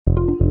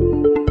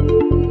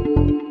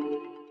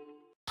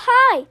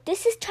Hi,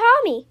 this is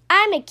Tommy.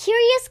 I'm a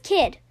curious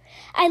kid.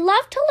 I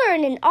love to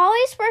learn and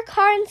always work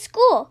hard in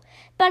school,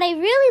 but I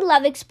really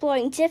love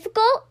exploring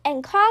difficult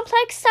and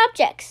complex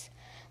subjects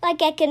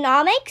like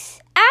economics,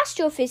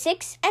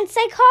 astrophysics, and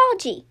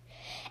psychology.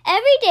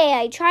 Every day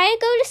I try to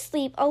go to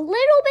sleep a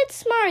little bit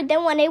smarter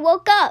than when I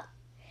woke up.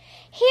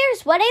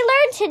 Here's what I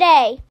learned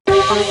today.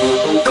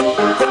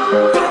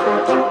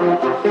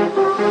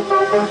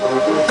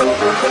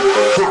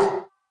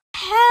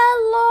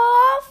 Hello,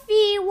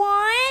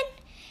 everyone,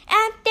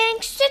 and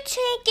thanks for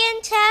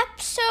tuning to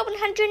episode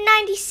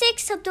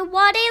 196 of the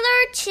What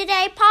I Learned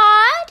Today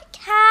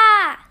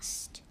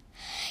podcast.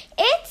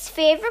 It's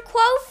Favorite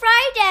Quote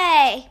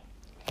Friday.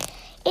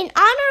 In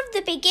honor of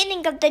the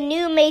beginning of the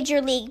new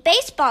Major League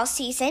Baseball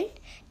season,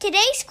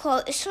 today's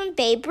quote is from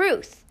Babe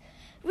Ruth.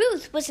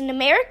 Ruth was an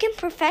American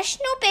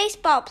professional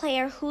baseball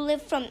player who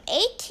lived from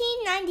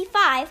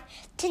 1895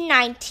 to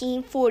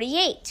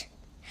 1948.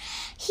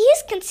 He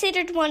is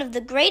considered one of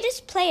the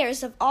greatest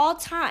players of all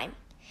time.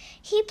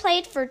 He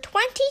played for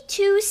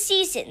 22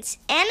 seasons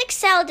and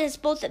excelled as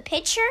both a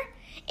pitcher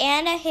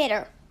and a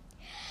hitter.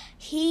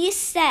 He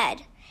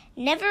said,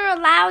 "Never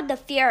allow the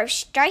fear of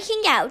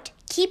striking out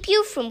keep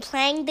you from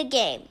playing the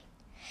game."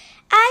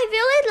 I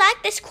really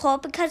like this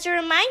quote because it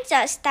reminds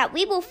us that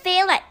we will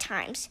fail at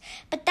times,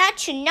 but that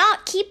should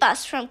not keep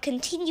us from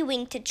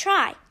continuing to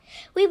try.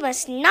 We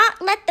must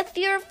not let the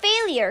fear of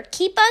failure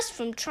keep us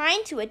from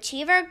trying to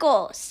achieve our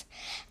goals.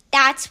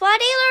 That's what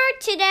I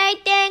learned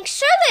today. Thanks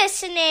for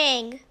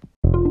listening.